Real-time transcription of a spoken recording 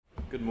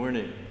Good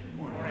morning. Good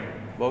morning.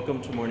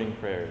 Welcome to morning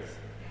prayers.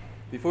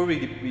 Before we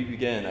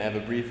begin, I have a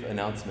brief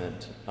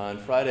announcement. On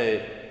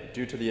Friday,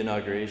 due to the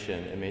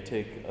inauguration, it may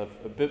take a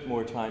bit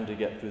more time to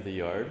get through the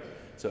yard,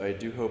 so I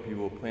do hope you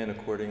will plan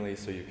accordingly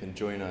so you can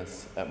join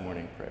us at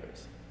morning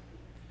prayers.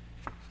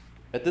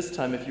 At this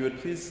time, if you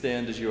would please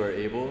stand as you are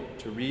able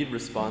to read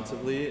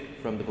responsively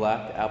from the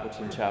Black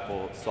Appleton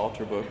Chapel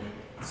Psalter Book,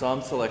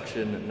 Psalm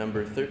selection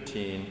number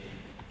 13,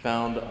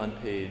 found on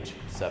page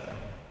 7.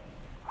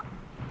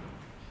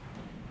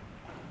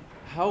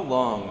 How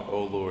long,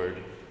 O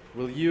Lord,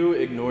 will you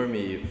ignore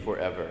me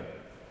forever?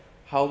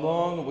 How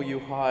long will you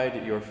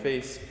hide your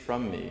face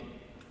from me?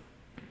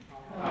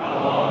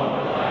 How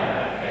long will I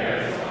have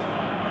cares on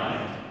my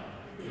mind,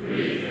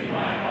 grief in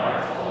my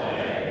heart all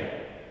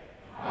day?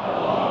 How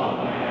long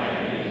will my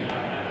enemy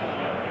have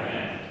an upper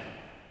hand?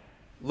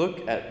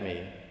 Look at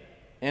me,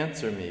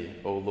 answer me,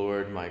 O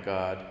Lord my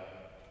God.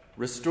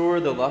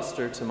 Restore the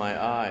luster to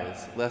my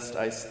eyes, lest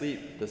I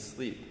sleep the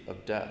sleep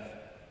of death.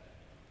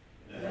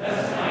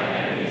 Lest my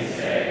enemies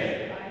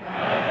say, I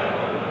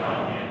have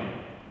overcome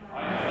him.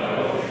 My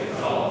foes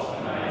exult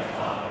when I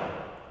totter.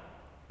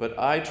 But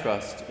I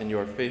trust in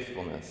your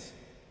faithfulness.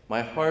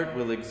 My heart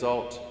will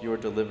exalt your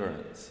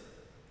deliverance.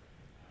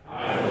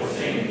 I will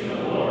sing to the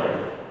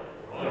Lord,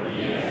 for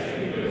he has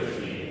been good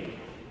to me.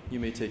 You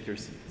may take your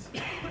seats.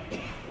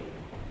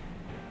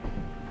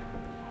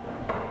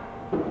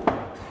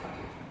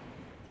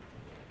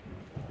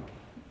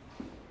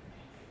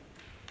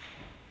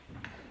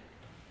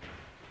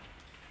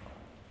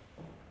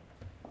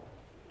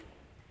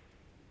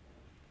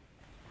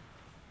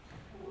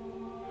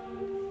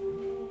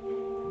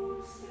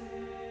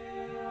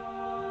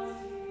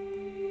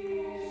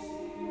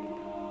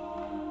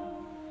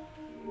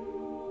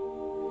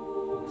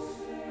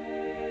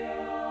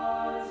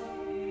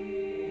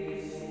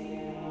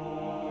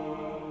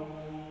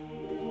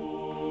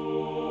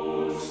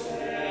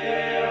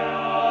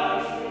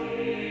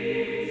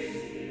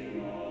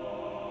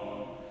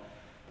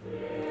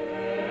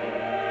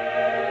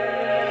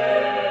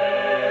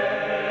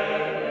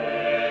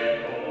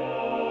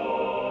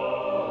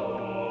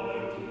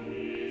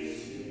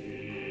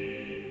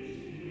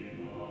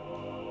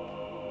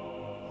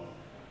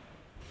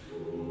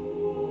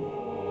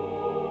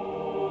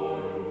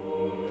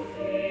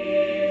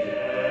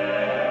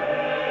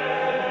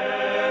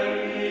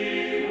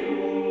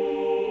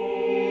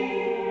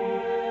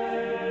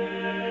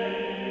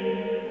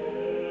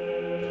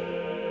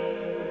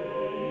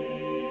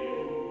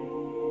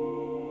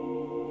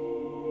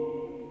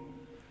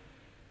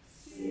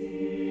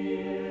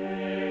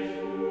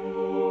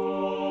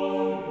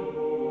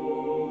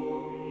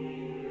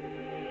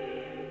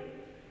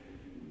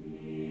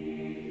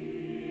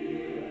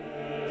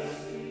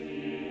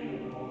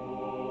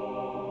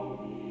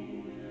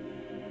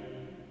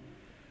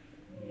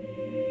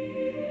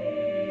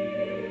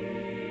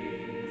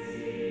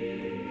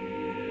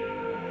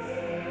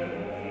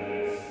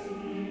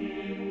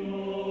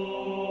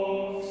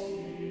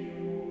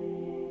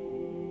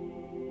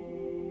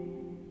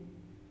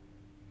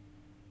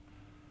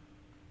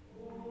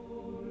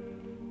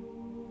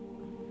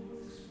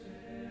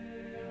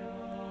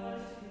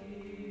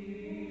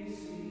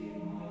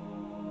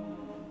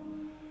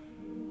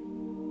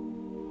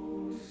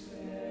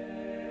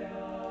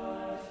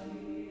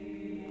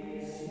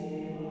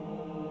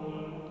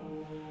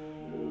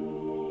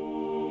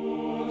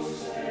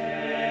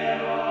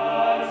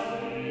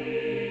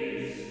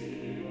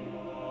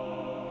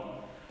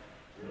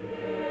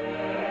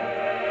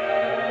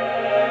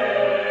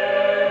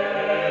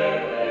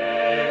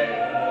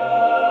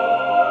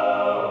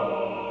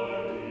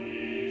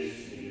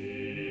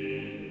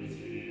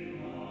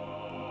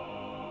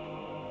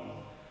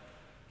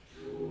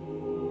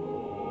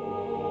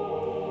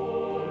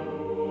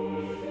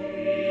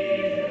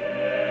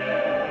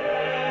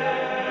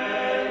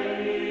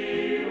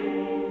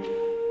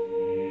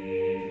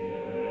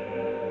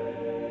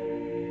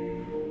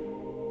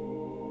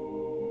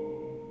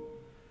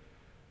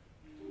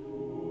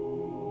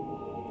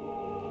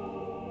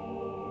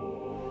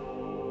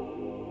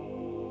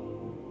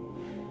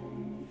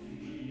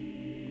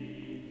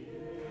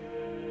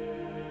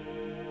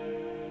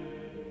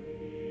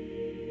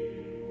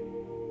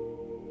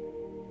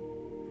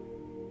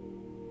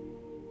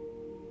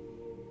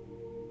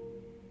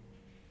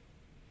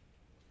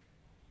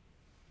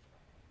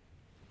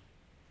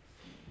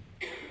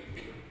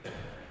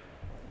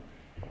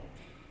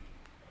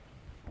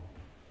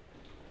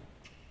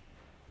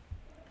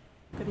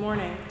 Good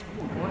morning.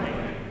 Good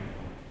morning.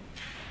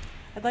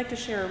 I'd like to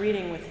share a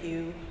reading with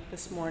you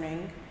this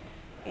morning,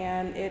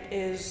 and it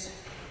is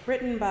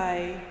written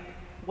by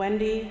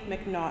Wendy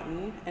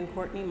McNaughton and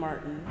Courtney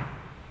Martin,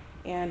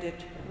 and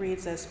it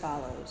reads as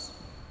follows.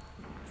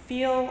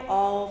 Feel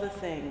all the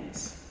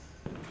things.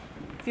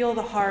 Feel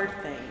the hard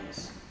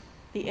things,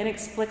 the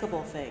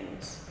inexplicable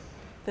things,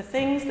 the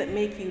things that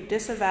make you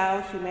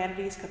disavow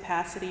humanity's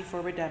capacity for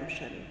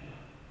redemption.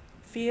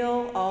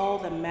 Feel all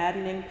the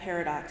maddening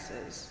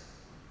paradoxes.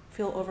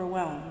 Feel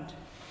overwhelmed,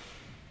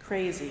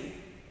 crazy,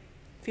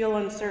 feel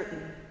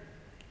uncertain,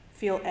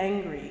 feel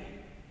angry,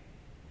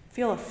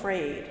 feel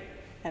afraid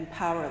and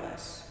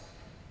powerless,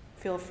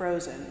 feel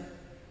frozen,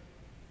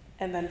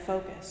 and then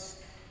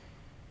focus.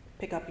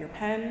 Pick up your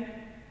pen,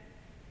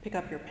 pick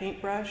up your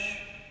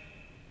paintbrush,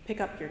 pick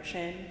up your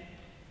chin.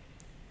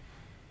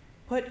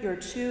 Put your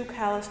 2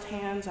 calloused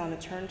hands on the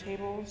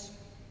turntables,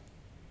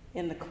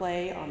 in the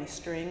clay on the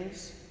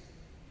strings.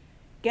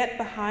 Get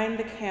behind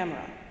the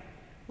camera.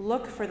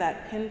 Look for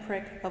that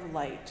pinprick of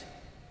light.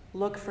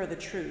 Look for the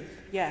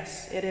truth.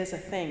 Yes, it is a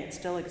thing. It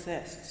still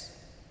exists.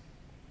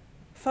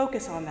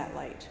 Focus on that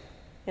light.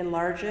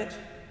 Enlarge it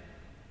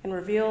and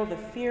reveal the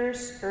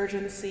fierce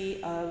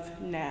urgency of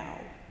now.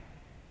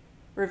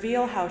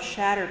 Reveal how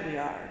shattered we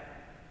are,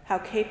 how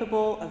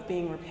capable of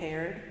being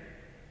repaired,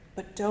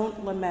 but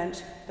don't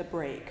lament the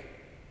break.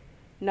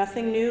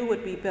 Nothing new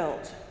would be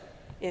built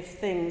if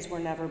things were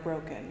never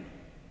broken.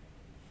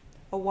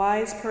 A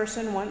wise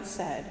person once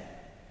said,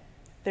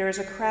 "There is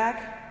a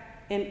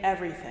crack in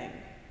everything.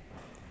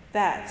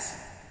 That's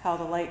how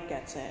the light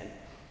gets in.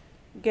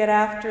 Get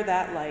after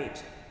that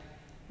light.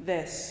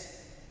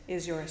 This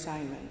is your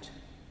assignment."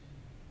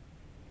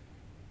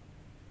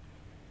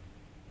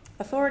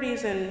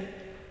 Authorities in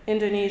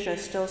Indonesia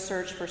still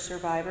search for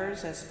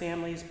survivors as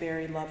families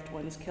bury loved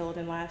ones killed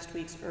in last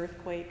week's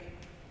earthquake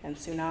and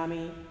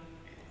tsunami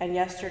and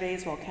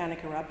yesterday's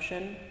volcanic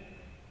eruption.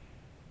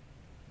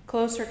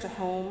 Closer to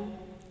home,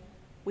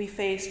 we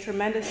face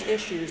tremendous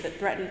issues that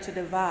threaten to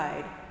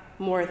divide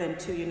more than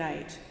to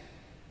unite,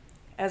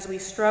 as we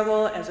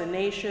struggle as a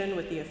nation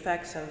with the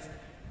effects of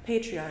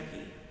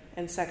patriarchy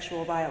and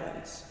sexual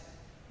violence.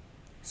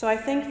 So I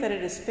think that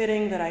it is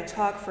fitting that I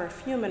talk for a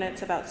few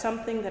minutes about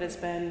something that has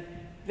been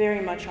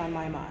very much on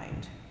my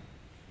mind,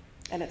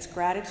 and it's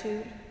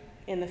gratitude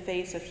in the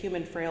face of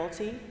human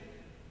frailty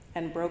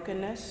and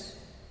brokenness,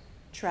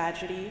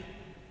 tragedy,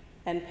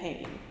 and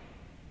pain.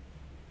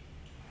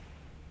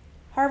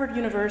 Harvard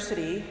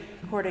University,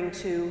 according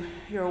to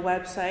your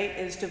website,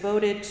 is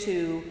devoted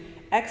to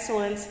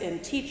excellence in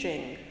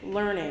teaching,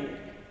 learning,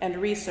 and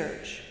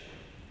research,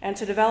 and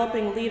to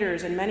developing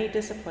leaders in many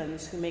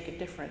disciplines who make a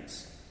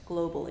difference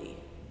globally,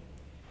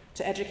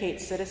 to educate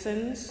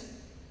citizens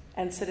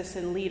and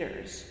citizen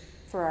leaders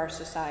for our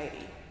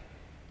society.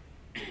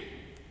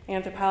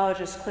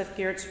 Anthropologist Cliff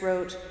Geertz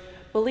wrote,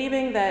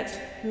 "Believing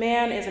that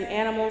man is an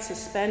animal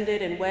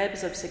suspended in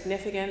webs of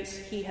significance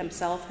he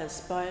himself has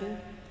spun,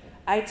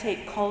 I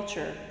take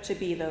culture to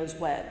be those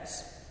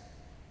webs."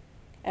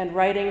 And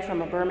writing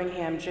from a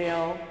Birmingham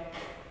jail,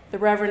 the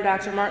Reverend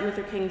Dr. Martin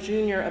Luther King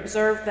Jr.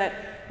 observed that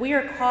we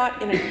are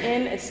caught in an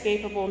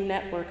inescapable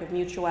network of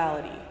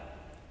mutuality,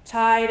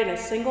 tied in a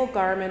single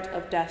garment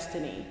of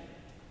destiny.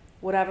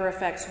 Whatever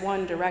affects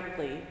one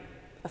directly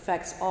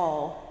affects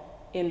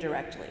all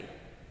indirectly.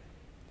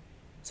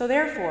 So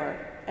therefore,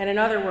 and in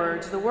other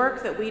words, the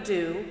work that we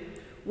do,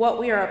 what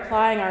we are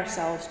applying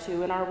ourselves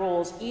to in our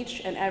roles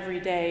each and every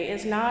day,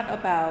 is not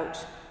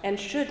about and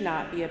should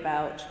not be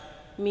about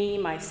me,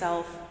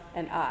 myself,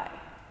 and I,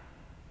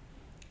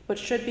 but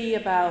should be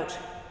about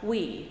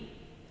we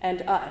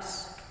and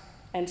us,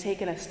 and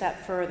taken a step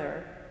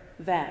further,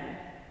 them.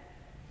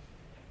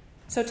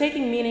 So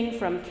taking meaning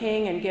from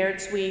King and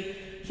Geertz, we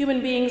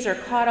human beings are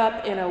caught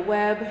up in a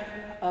web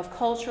of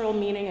cultural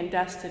meaning and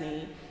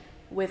destiny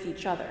with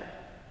each other.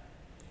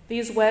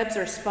 These webs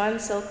are spun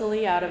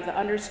silkily out of the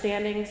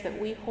understandings that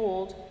we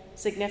hold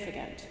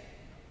significant.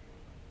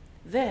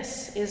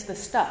 This is the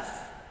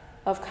stuff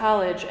of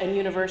college and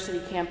university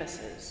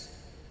campuses,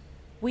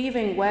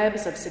 weaving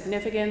webs of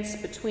significance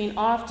between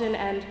often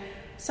and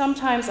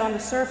sometimes on the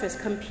surface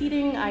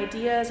competing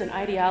ideas and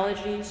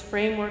ideologies,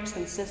 frameworks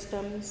and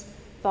systems,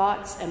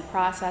 thoughts and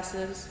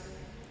processes,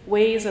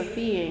 ways of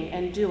being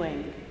and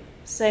doing,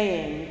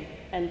 saying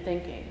and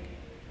thinking.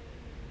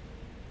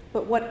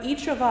 But what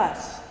each of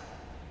us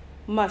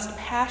must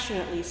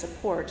passionately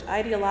support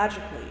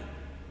ideologically,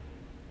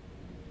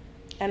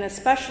 and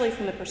especially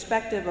from the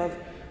perspective of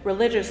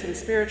religious and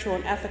spiritual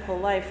and ethical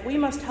life, we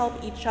must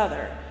help each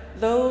other,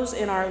 those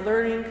in our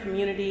learning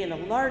community in the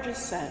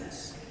largest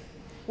sense.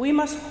 We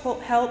must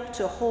help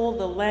to hold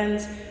the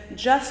lens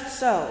just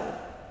so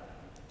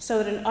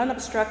that an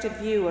unobstructed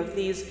view of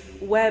these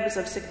webs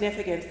of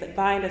significance that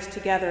bind us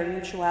together in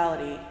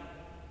mutuality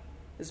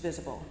is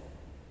visible.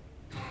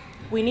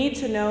 We need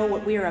to know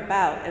what we are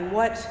about and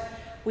what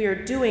we are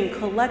doing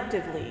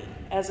collectively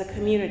as a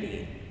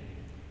community,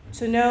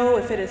 to know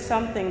if it is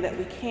something that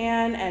we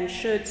can and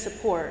should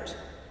support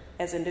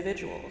as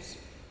individuals.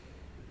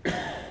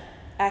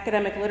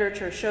 Academic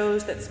literature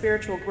shows that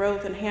spiritual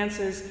growth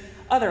enhances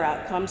other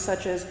outcomes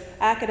such as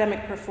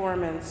academic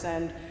performance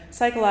and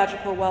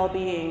psychological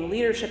well-being,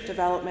 leadership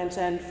development,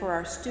 and for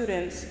our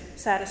students,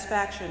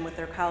 satisfaction with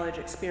their college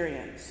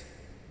experience.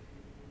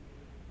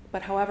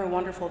 But however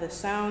wonderful this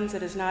sounds,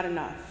 it is not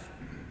enough.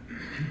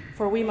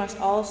 For we must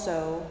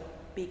also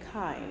be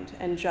kind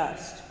and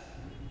just,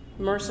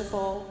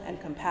 merciful and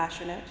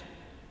compassionate.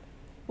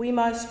 We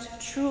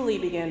must truly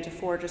begin to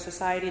forge a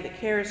society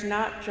that cares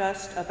not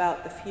just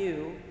about the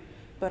few,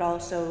 but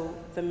also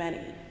the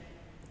many,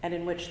 and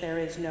in which there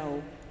is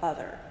no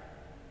other.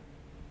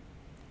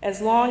 As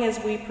long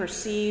as we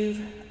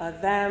perceive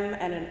them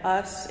and in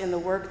us in the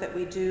work that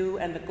we do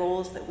and the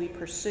goals that we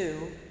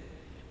pursue,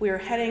 we are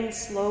heading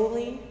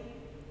slowly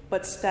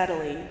but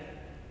steadily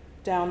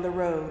down the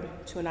road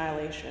to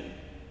annihilation.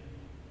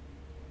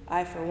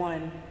 I, for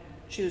one,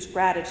 choose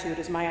gratitude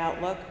as my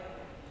outlook.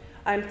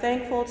 I'm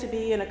thankful to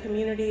be in a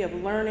community of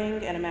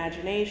learning and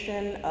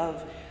imagination,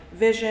 of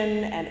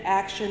vision and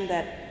action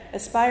that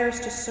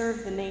aspires to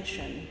serve the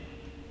nation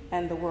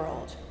and the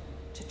world,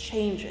 to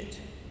change it.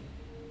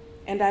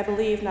 And I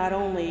believe not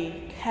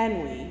only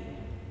can we,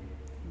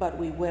 but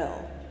we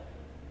will.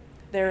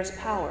 There is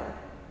power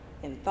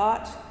in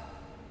thought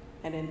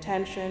and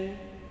intention.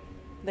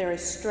 There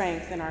is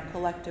strength in our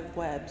collective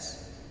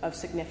webs of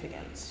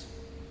significance.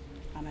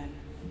 Amen.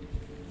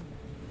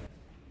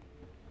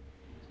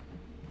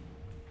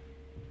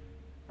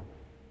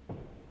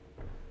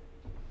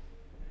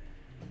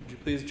 Would you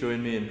please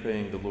join me in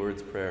praying the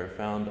Lord's Prayer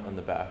found on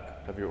the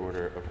back of your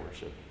order of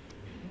worship?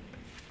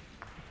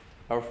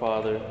 Our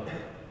Father,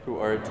 who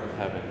art in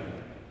heaven,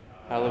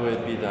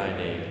 hallowed be thy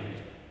name.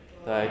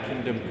 Thy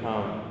kingdom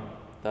come,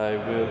 thy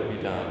will be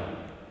done,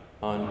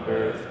 on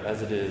earth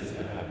as it is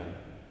in heaven.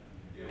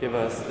 Give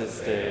us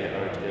this day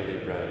our daily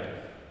bread,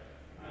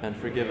 and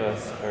forgive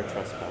us our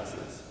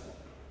trespasses,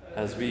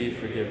 as we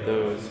forgive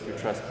those who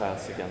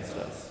trespass against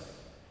us.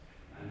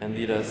 And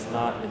lead us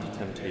not into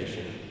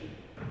temptation,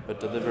 but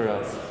deliver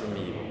us from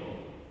evil.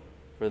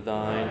 For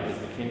thine is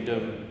the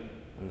kingdom,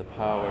 and the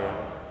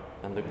power,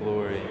 and the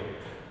glory,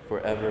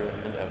 forever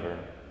and ever.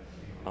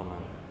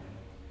 Amen.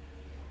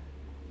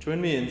 Join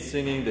me in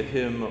singing the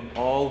hymn,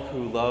 All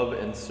Who Love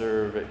and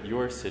Serve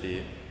Your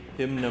City,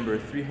 hymn number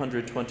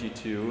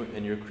 322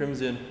 in your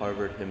Crimson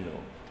Harvard hymnal.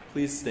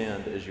 Please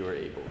stand as you are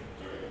able.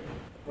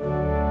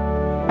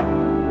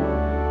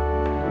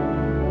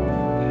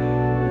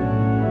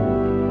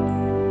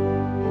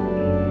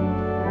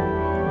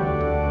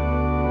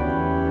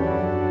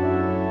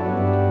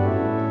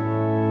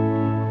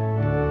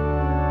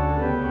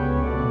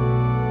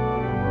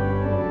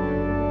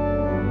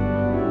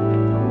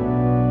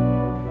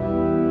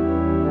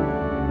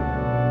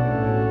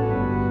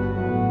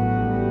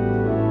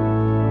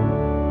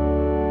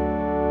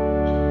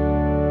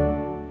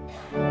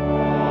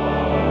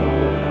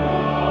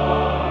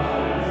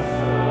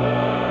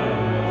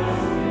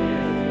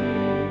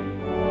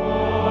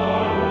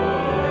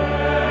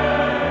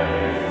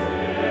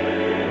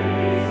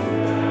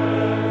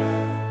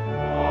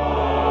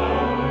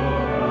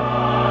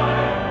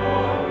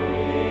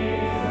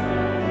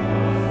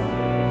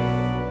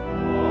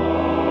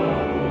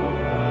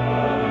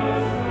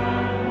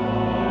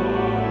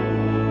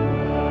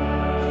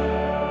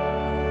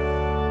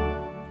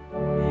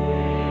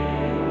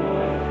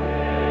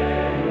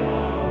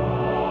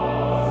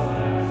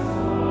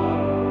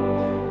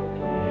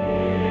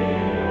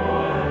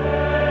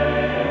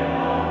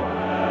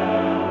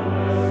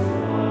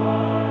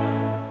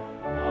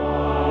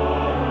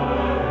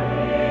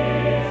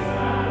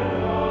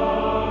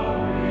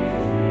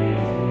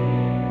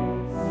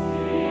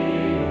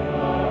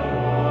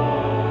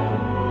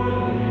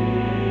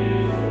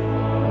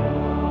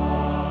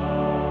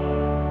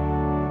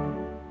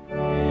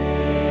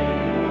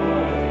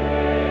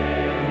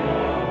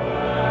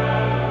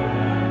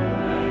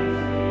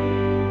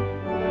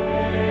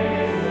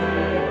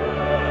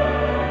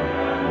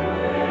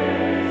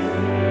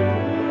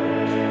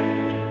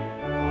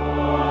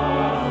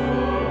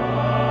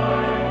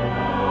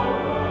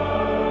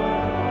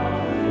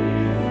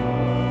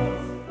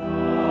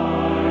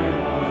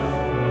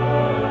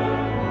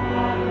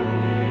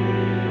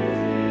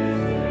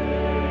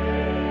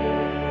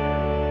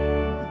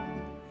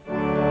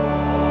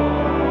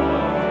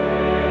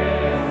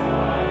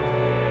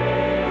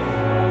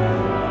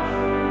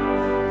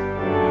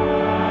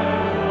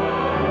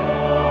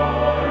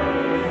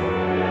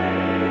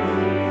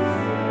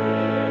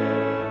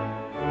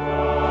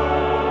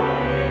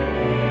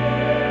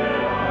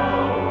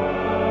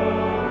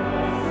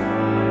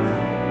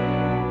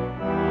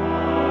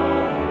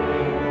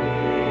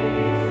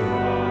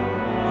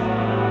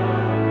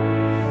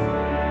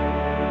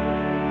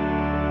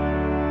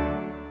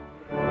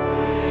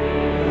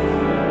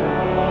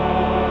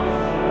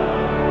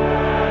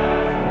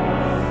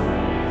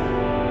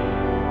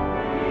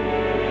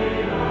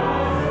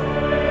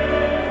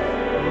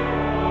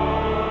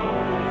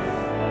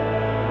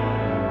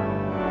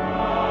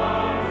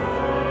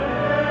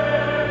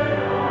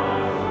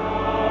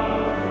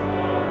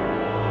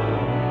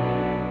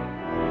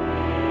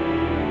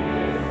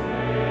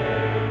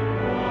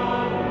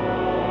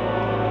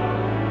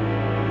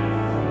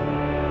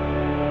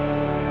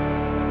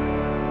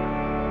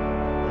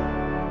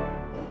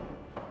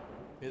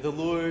 May the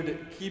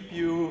Lord keep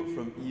you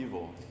from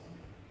evil,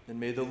 and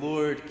may the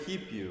Lord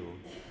keep you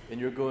in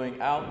your going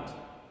out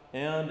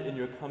and in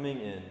your coming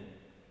in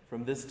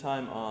from this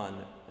time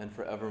on and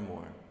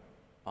forevermore.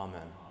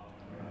 Amen.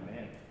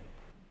 Amen.